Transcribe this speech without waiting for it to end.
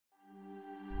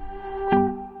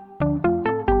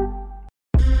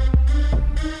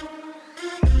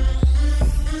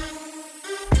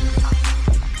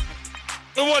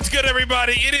What's good,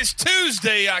 everybody? It is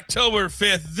Tuesday, October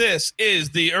 5th. This is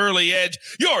the Early Edge,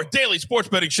 your daily sports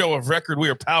betting show of record. We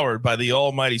are powered by the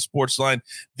almighty Sports Line,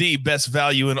 the best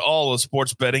value in all of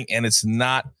sports betting, and it's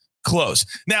not close.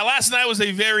 Now, last night was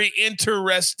a very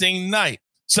interesting night.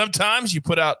 Sometimes you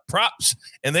put out props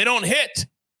and they don't hit.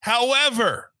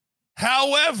 However,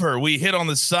 we hit on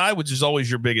the side, which is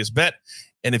always your biggest bet.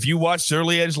 And if you watched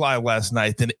Early Edge Live last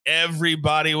night, then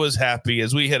everybody was happy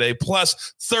as we hit a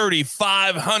plus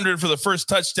 3,500 for the first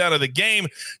touchdown of the game,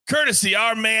 courtesy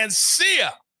our man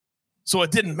Sia. So it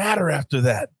didn't matter after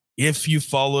that if you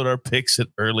followed our picks at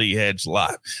Early Edge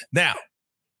Live. Now,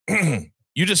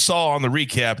 you just saw on the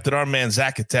recap that our man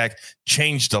Zach Attack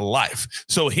changed a life.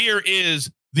 So here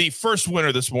is the first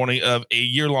winner this morning of a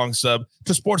year-long sub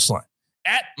to Sportsline.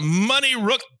 At Money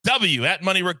Rook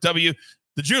W,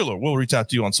 the jeweler will reach out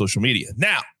to you on social media.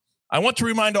 Now, I want to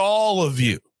remind all of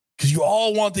you, because you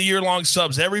all want the year-long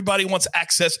subs. Everybody wants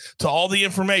access to all the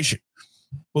information.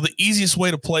 Well, the easiest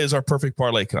way to play is our perfect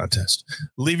parlay contest.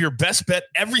 Leave your best bet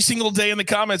every single day in the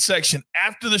comment section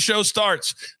after the show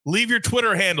starts. Leave your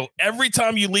Twitter handle. Every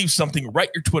time you leave something,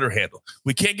 write your Twitter handle.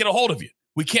 We can't get a hold of you.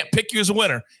 We can't pick you as a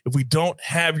winner if we don't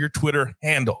have your Twitter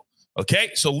handle.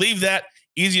 Okay? So leave that.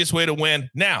 Easiest way to win.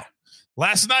 Now,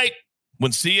 last night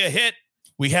when Sia hit,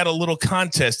 we had a little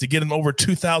contest to get him over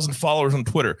 2,000 followers on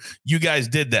Twitter. You guys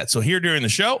did that. So here during the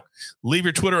show, leave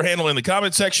your Twitter handle in the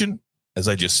comment section, as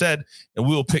I just said, and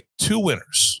we will pick two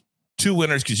winners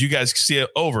because you guys see it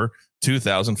over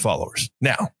 2,000 followers.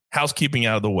 Now, housekeeping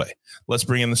out of the way. Let's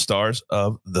bring in the stars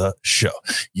of the show.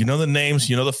 You know the names,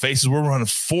 you know the faces. We're running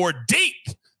 4 deep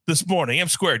this morning. M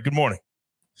Squared, good morning.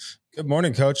 Good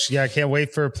morning, Coach. Yeah, I can't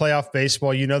wait for playoff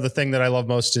baseball. You know the thing that I love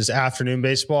most is afternoon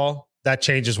baseball. That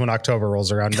changes when October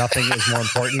rolls around. Nothing is more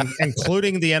important,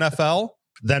 including the NFL,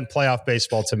 than playoff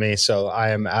baseball to me. So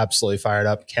I am absolutely fired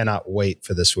up. Cannot wait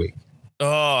for this week.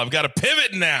 Oh, I've got to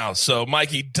pivot now. So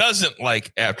Mikey doesn't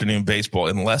like afternoon baseball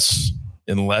unless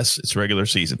it's regular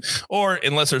season or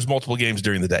unless there's multiple games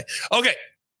during the day. Okay.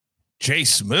 Jay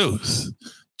Smooth.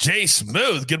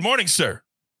 Good morning, sir.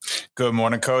 Good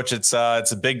morning, Coach. It's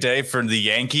a big day for the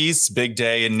Yankees. Big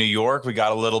day in New York. We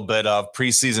got a little bit of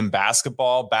preseason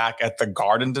basketball back at the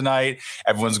Garden tonight.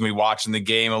 Everyone's going to be watching the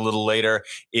game a little later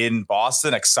in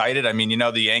Boston. Excited. I mean,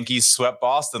 the Yankees swept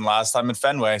Boston last time in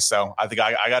Fenway, so I think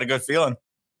I got a good feeling.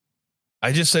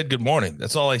 I just said good morning.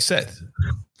 That's all I said.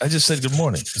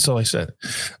 That's all I said.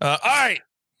 All right.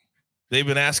 They've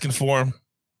been asking for him.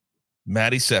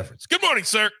 Matty Severance. Good morning,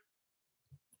 sir.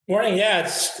 Morning. Yeah,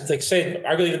 it's like I say,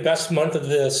 arguably the best month of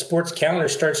the sports calendar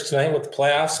starts tonight with the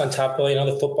playoffs on top of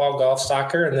the football, golf,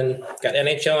 soccer, and then got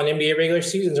NHL and NBA regular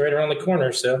seasons right around the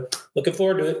corner. So looking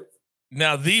forward to it.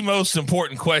 Now, the most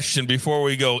important question before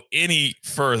we go any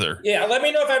further. Yeah, let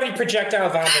me know if I have any projectile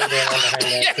vomiting going on behind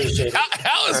that. Yeah. Appreciate it.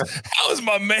 How is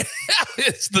my man? How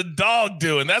is the dog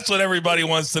doing? That's what everybody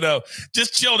wants to know.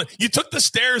 Just chilling. You took the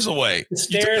stairs away. The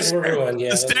stairs were ruined.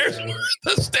 Yeah, the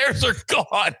stairs are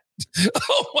gone.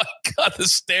 Oh my God, the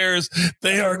stairs,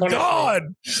 they are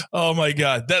gone. Oh my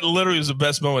God. That literally was the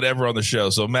best moment ever on the show.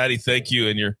 So Maddie, thank you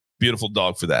and your beautiful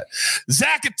dog for that.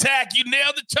 Zach Attack, you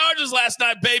nailed the Chargers last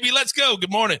night, baby. Let's go. Good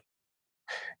morning.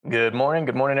 Good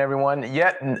morning, everyone.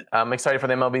 I'm excited for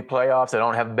the MLB playoffs. I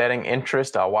don't have betting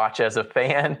interest. I'll watch as a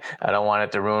fan. I don't want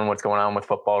it to ruin what's going on with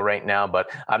football right now, but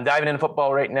I'm diving into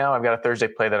football right now. I've got a Thursday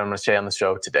play that I'm going to share on the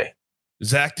show today.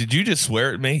 Zach, did you just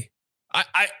swear at me?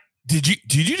 Did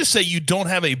you just say you don't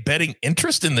have a betting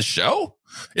interest in the show,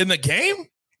 in the game?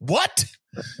 What?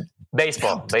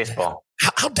 Baseball.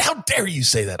 How dare you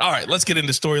say that? All right, let's get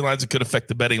into storylines that could affect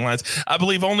the betting lines. I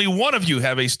believe only one of you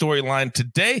have a storyline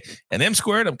today, and M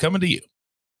Squared, I'm coming to you.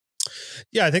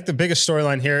 Yeah, I think the biggest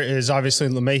storyline here is obviously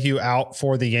LeMahieu out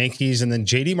for the Yankees, and then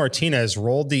JD Martinez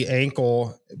rolled the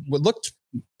ankle. What looked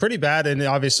pretty bad, and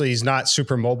obviously he's not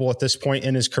super mobile at this point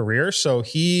in his career, so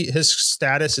his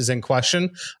status is in question.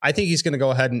 I think he's going to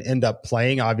go ahead and end up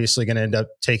playing, obviously going to end up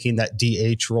taking that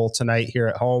DH role tonight here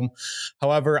at home.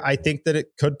 However, I think that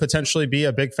it could potentially be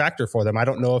a big factor for them. I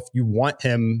don't know if you want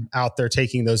him out there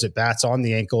taking those at bats on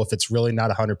the ankle if it's really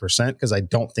not 100%, because I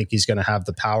don't think he's going to have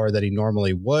the power that he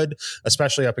normally would,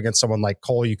 especially up against someone like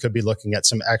Cole. You could be looking at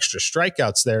some extra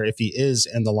strikeouts there if he is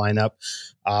in the lineup.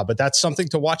 But that's something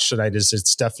to watch tonight.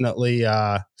 It's definitely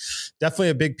a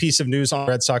big piece of news on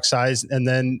Red Sox side. And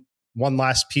then one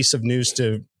last piece of news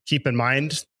to keep in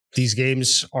mind. These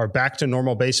games are back to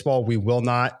normal baseball. We will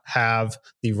not have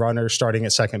the runner starting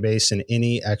at second base in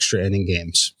any extra inning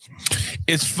games.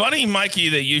 It's funny, Mikey,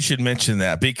 that you should mention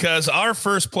that, because our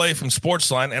first play from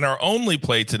Sportsline and our only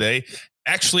play today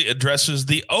actually addresses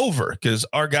the over because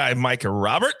our guy, Micah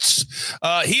Roberts,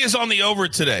 he is on the over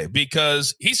today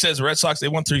because he says the Red Sox, they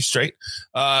won 3 straight.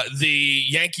 The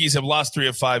Yankees have lost 3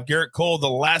 of 5. Garrett Cole, the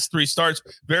last 3 starts,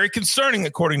 very concerning,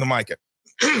 according to Micah.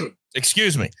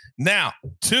 Excuse me. Now,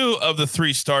 2 of the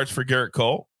 3 starts for Garrett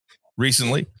Cole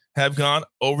recently have gone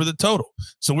over the total.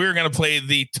 So we're going to play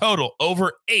the total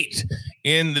over 8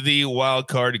 in the wild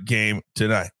card game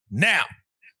tonight. Now,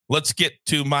 let's get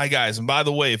to my guys. And by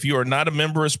the way, if you are not a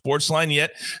member of Sportsline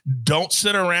yet, don't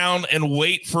sit around and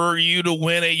wait for you to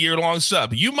win a year-long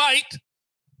sub. You might,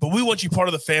 but we want you part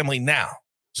of the family now.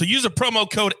 So use a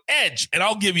promo code EDGE, and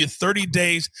I'll give you 30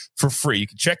 days for free. You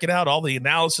can check it out, all the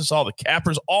analysis, all the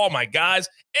cappers, all my guys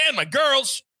and my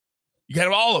girls. You can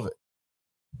have all of it.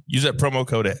 Use that promo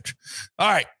code EDGE. All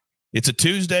right, it's a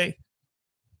Tuesday.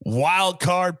 Wild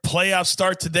card playoff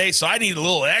start today, so I need a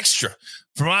little extra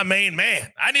for my main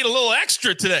man. I need a little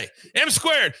extra today. M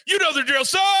squared, you know the drill,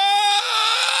 son.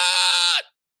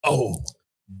 Oh,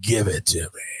 give it to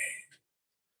me.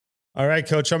 All right,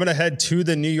 Coach, I'm going to head to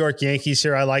the New York Yankees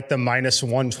here. I like the minus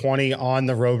 120 on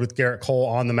the road with Garrett Cole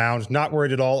on the mound. Not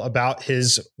worried at all about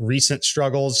his recent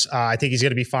struggles. I think he's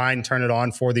going to be fine. Turn it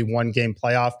on for the 1-game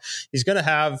playoff. He's going to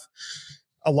have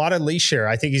a lot of leash here.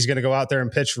 I think he's going to go out there and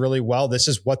pitch really well. This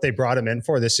is what they brought him in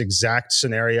for, this exact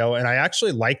scenario. And I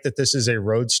actually like that this is a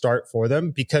road start for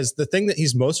them because the thing that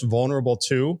he's most vulnerable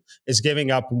to is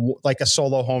giving up like a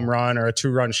solo home run or a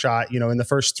 2-run shot, in the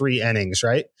first 3 innings,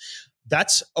 right?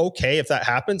 That's okay if that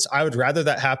happens. I would rather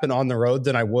that happen on the road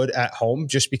than I would at home,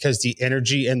 just because the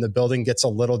energy in the building gets a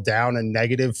little down and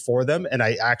negative for them. And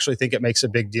I actually think it makes a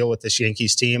big deal with this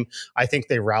Yankees team. I think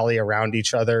they rally around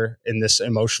each other in this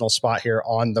emotional spot here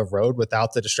on the road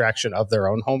without the distraction of their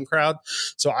own home crowd.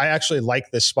 So I actually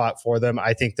like this spot for them.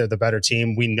 I think they're the better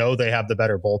team. We know they have the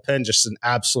better bullpen, just an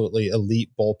absolutely elite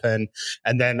bullpen.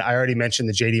 And then I already mentioned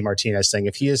the JD Martinez thing.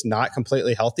 If he is not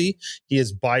completely healthy, he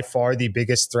is by far the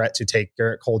biggest threat to take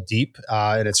Garrett Cole deep,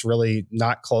 and it's really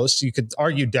not close. You could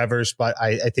argue Devers, but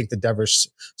I think the Devers,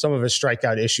 some of his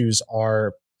strikeout issues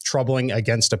are troubling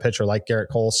against a pitcher like Garrett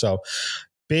Cole. So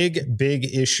big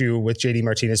issue with JD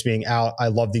Martinez being out. I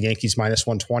love the Yankees minus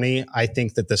 120. I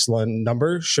think that this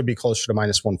number should be closer to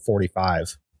minus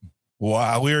 145.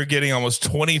 Wow, we are getting almost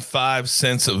 25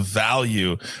 cents of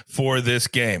value for this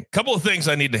game. Couple of things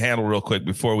I need to handle real quick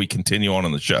before we continue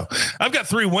on the show. I've got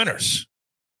 3 winners,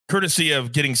 courtesy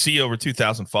of getting C over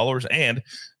 2,000 followers, and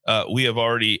we have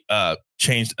already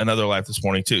changed another life this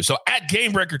morning too. So at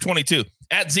GameBreaker22,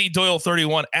 at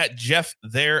ZDoyle31, at Jeff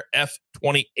there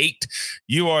F28,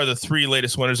 you are the 3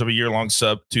 latest winners of a year-long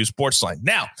sub to Sportsline.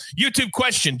 Now, YouTube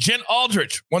question, Jen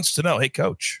Aldrich wants to know, hey,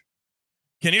 Coach,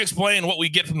 can you explain what we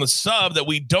get from the sub that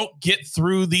we don't get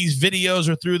through these videos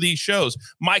or through these shows?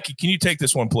 Mikey, can you take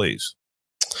this one, please?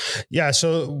 Yeah,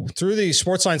 so through the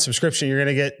Sportsline subscription, you're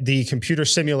going to get the computer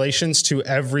simulations to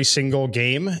every single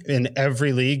game in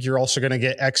every league. You're also going to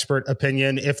get expert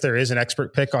opinion if there is an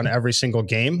expert pick on every single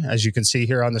game. As you can see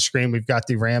here on the screen, we've got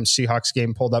the Rams-Seahawks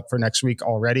game pulled up for next week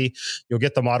already. You'll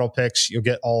get the model picks. You'll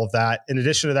get all of that. In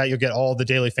addition to that, you'll get all the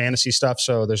daily fantasy stuff.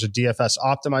 So there's a DFS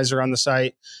optimizer on the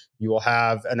site. You will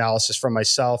have analysis from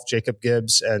myself, Jacob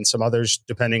Gibbs, and some others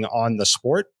depending on the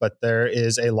sport. But there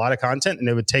is a lot of content, and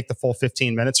it would take the full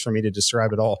 15 minutes for me to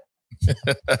describe it all.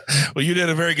 Well, you did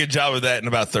a very good job of that in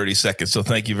about 30 seconds. So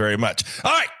thank you very much.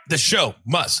 All right. The show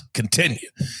must continue.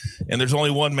 And there's only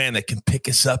one man that can pick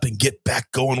us up and get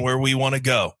back going where we want to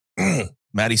go.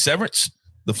 Matty Severance,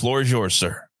 the floor is yours,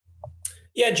 sir.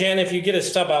 Yeah, Jan, if you get a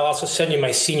stub, I'll also send you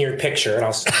my senior picture, and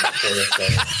I'll send it for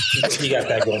you. So you got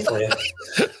that going for you.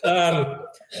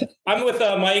 I'm with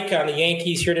Mike on the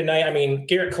Yankees here tonight. I mean,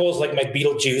 Garrett Cole's like my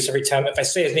Beetlejuice. Every time, if I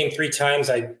say his name 3 times,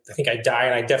 I think I die,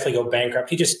 and I definitely go bankrupt.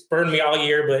 He just burned me all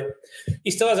year, but he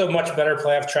still has a much better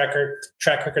playoff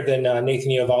track record than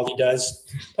Nathan Eovaldi does.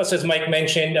 Plus, as Mike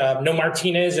mentioned, no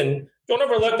Martinez, and don't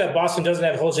overlook that Boston doesn't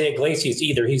have Jose Iglesias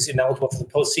either. He's ineligible for the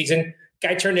postseason.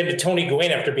 Guy turned into Tony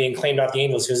Gwynn after being claimed out the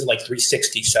Angels. He was at like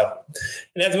 360. So,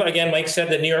 and as again, Mike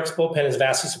said, the New York's bullpen is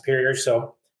vastly superior.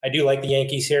 So I do like the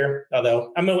Yankees here,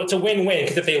 although it's a win-win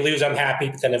because if they lose, I'm happy.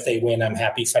 But then if they win, I'm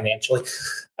happy financially.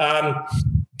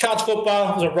 College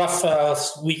football was a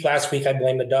rough week last week. I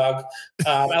blame the dog.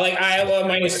 I like Iowa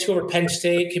 -2 over Penn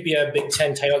State. Could be a Big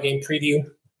Ten title game preview.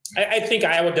 I think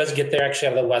Iowa does get there actually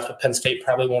out of the West, but Penn State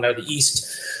probably won't out of the East.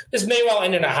 This may well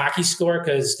end in a hockey score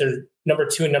because they're number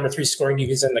 2 and number 3 scoring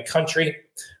divisions in the country.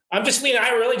 I'm just leaning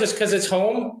Iowa really just because it's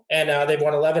home and they've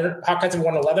won 11. Hawkeyes have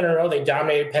won 11 in a row. They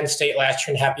dominated Penn State last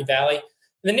year in Happy Valley.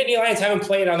 And the Nittany Lions haven't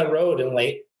played on the road in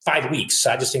like 5 weeks.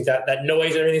 So I just think that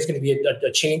noise and everything is going to be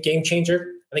a game changer.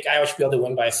 I think Iowa should be able to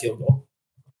win by a field goal.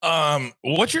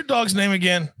 What's your dog's name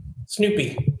again?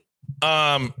 Snoopy.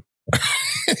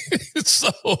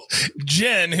 So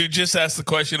Jen, who just asked the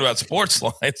question about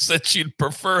Sportsline, said she'd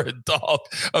prefer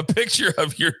a picture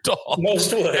of your dog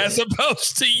Most would. as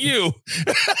opposed to you.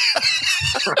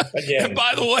 Again. And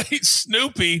by the way,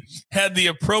 Snoopy had the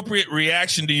appropriate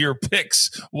reaction to your picks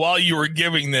while you were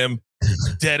giving them.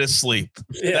 Dead asleep.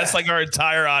 Yeah. That's like our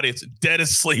entire audience. Dead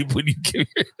asleep when you give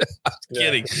your I'm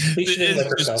kidding.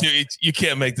 You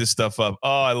can't make this stuff up.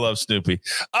 Oh, I love Snoopy.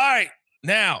 All right.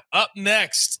 Now, up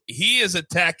next, he is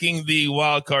attacking the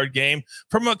wild card game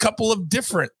from a couple of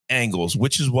different angles,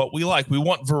 which is what we like. We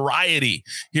want variety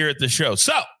here at the show.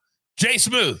 So, Jay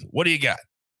Smooth, what do you got?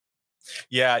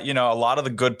 Yeah, a lot of the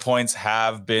good points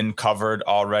have been covered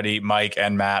already. Mike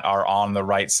and Matt are on the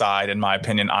right side, in my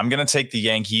opinion. I'm going to take the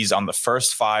Yankees on the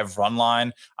first 5 run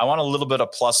line. I want a little bit of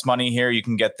plus money here. You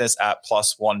can get this at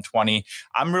plus 120.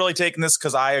 I'm really taking this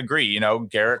because I agree.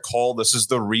 Garrett Cole, this is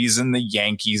the reason the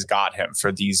Yankees got him.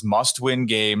 For these must-win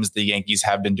games, the Yankees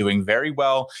have been doing very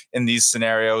well in these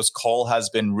scenarios. Cole has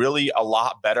been really a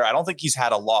lot better. I don't think he's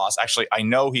had a loss. Actually, I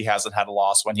know he hasn't had a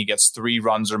loss when he gets 3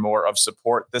 runs or more of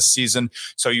support this season.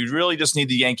 So you really just need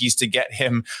the Yankees to get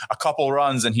him a couple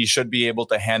runs and he should be able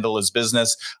to handle his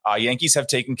business. Yankees have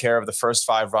taken care of the first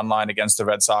 5 run line against the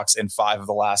Red Sox in 5 of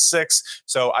the last 6.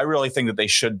 So I really think that they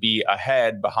should be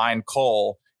ahead behind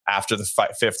Cole after the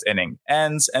 5th inning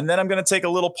ends. And then I'm going to take a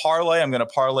little parlay. I'm going to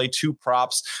parlay 2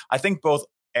 props. I think both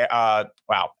I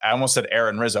almost said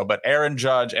Aaron Rizzo, but Aaron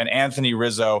Judge and Anthony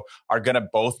Rizzo are going to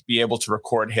both be able to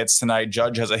record hits tonight.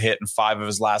 Judge has a hit in 5 of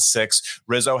his last 6.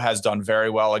 Rizzo has done very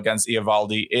well against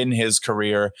Eovaldi in his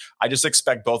career. I just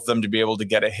expect both of them to be able to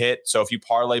get a hit. So if you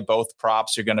parlay both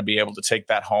props, you're going to be able to take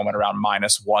that home at around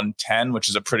minus 110, which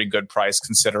is a pretty good price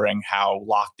considering how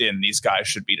locked in these guys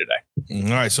should be today.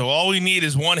 All right. So all we need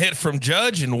is 1 hit from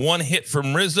Judge and 1 hit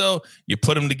from Rizzo. You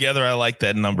put them together. I like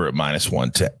that number at minus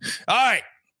 110. All right.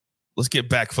 Let's get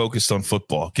back focused on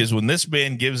football, because when this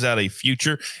man gives out a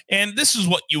future, and this is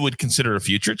what you would consider a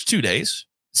future, it's 2 days.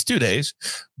 It's 2 days,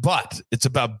 but it's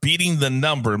about beating the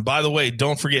number. And by the way,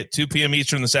 don't forget 2 p.m.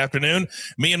 Eastern this afternoon,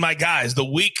 me and my guys,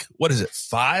 week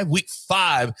 5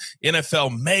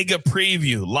 NFL mega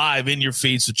preview live in your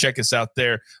feed. So check us out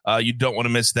there. You don't want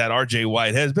to miss that. RJ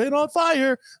White has been on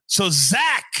fire. So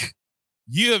Zach,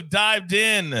 you have dived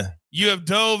in. You have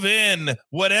dove in,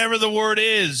 whatever the word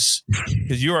is,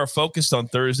 because you are focused on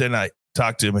Thursday night.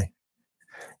 Talk to me.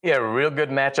 Yeah, a real good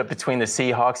matchup between the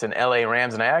Seahawks and LA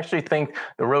Rams. And I actually think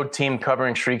the road team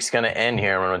covering streak's going to end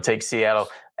here. We're going to take Seattle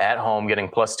at home, getting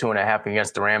plus 2.5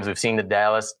 against the Rams. We've seen the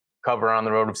Dallas cover on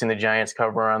the road. We've seen the Giants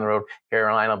cover on the road.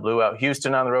 Carolina blew out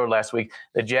Houston on the road last week.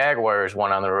 The Jaguars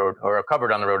won on the road, or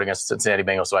covered on the road against the Cincinnati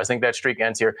Bengals. So I think that streak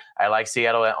ends here. I like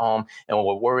Seattle at home. And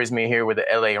what worries me here with the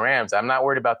LA Rams, I'm not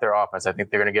worried about their offense. I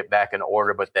think they're going to get back in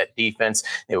order, but that defense,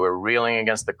 they were reeling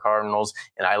against the Cardinals.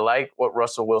 And I like what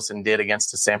Russell Wilson did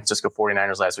against the San Francisco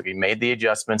 49ers last week. He made the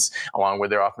adjustments along with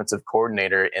their offensive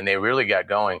coordinator, and they really got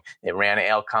going. They ran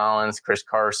Al Collins, Chris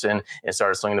Carson, and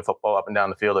started slinging the football up and down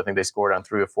the field. I think they scored on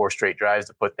 3 or 4 straight drives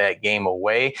to put that game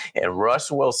away. And Russ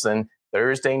Wilson,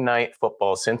 Thursday night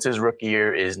football since his rookie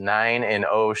year, is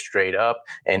 9-0 straight up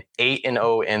and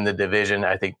 8-0 in the division.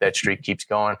 I think that streak keeps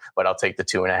going, but I'll take the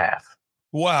 2.5.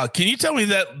 Wow. Can you tell me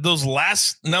that those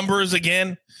last numbers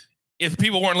again? If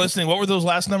people weren't listening, what were those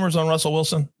last numbers on Russell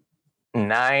Wilson?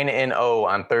 9-0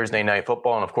 on Thursday night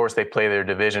football. And of course they play their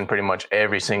division pretty much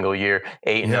every single year.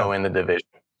 8-0 in the division.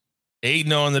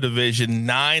 8-0 in the division,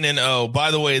 9-0.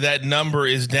 By the way, that number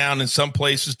is down in some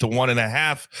places to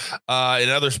 1.5, in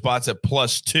other spots at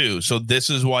 +2. So this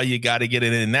is why you got to get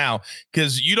it in now,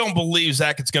 because you don't believe,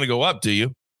 Zach, it's going to go up, do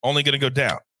you? Only going to go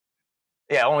down.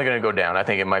 Yeah, only going to go down. I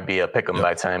think it might be a pick 'em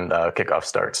by the time the kickoff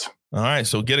starts. All right,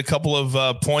 so get a couple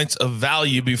of points of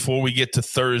value before we get to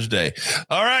Thursday.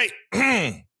 All right,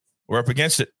 we're up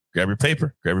against it. Grab your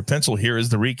paper, grab your pencil. Here is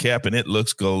the recap, and it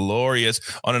looks glorious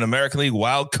on an American League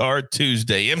Wild Card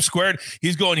Tuesday. M Squared,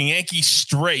 he's going Yankees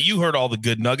straight. You heard all the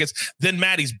good nuggets. Then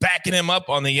Maddie's backing him up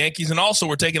on the Yankees, and also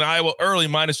we're taking Iowa early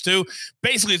 -2.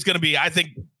 Basically, it's going to be, I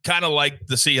think, kind of like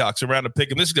the Seahawks around to pick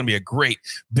them. This is going to be a great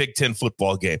Big Ten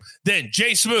football game. Then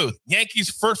Jay Smooth, Yankees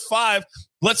first 5.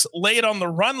 Let's lay it on the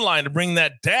run line to bring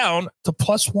that down to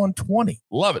 +120.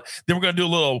 Love it. Then we're going to do a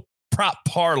little prop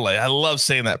parlay. I love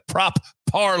saying that. Prop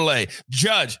parlay.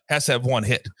 Judge has to have 1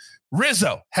 hit.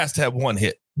 Rizzo has to have 1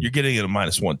 hit. You're getting it at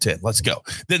 -110. Let's go.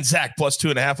 Then Zach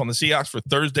 +2.5 on the Seahawks for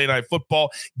Thursday night football.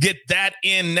 Get that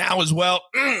in now as well.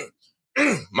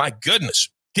 My goodness.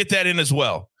 Get that in as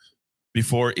well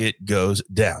before it goes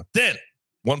down. Then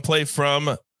 1 play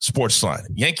from Sports line.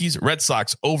 Yankees, Red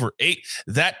Sox over 8.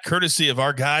 That courtesy of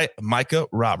our guy, Micah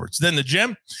Roberts. Then the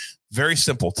gym, very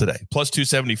simple today. Plus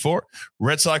 274.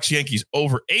 Red Sox, Yankees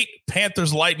over 8.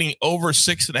 Panthers, Lightning over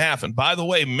 6.5. And by the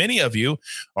way, many of you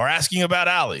are asking about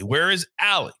Allie. Where is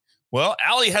Allie? Well,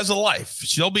 Allie has a life.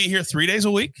 She'll be here 3 days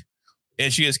a week,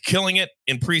 and she is killing it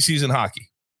in preseason hockey.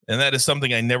 And that is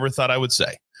something I never thought I would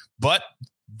say. But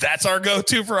that's our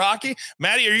go-to for hockey.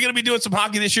 Maddie, are you going to be doing some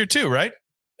hockey this year too, right?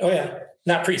 Oh, yeah.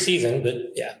 Not preseason, but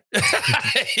yeah.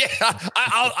 Yeah.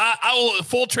 I will,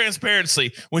 full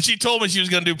transparency. When she told me she was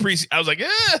going to do preseason, I was like,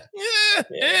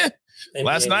 yeah.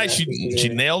 Last night, she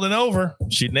nailed an over.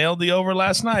 She nailed the over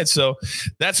last night. So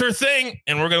that's her thing,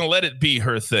 and we're going to let it be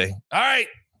her thing. All right.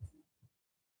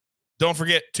 Don't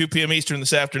forget, 2 p.m. Eastern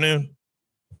this afternoon,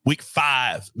 week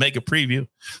 5, make a preview.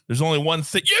 There's only one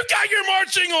thing. You got your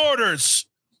marching orders.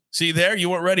 See there? You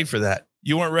weren't ready for that.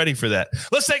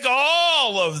 Let's take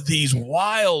all of these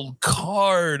wild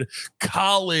card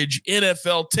college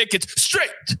NFL tickets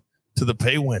straight to the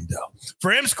pay window.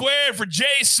 For M Squared, for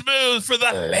Jay Smooth, for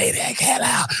the Lady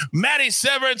Killer, Maddie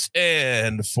Severance,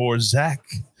 and for Zach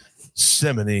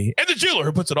Simony, and the jeweler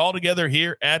who puts it all together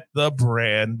here at the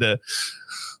brand.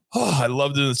 I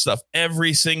love doing this stuff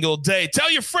every single day. Tell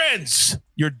your friends,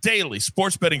 your daily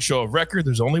sports betting show of record.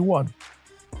 There's only one,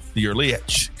 the Early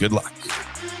Edge. Good luck.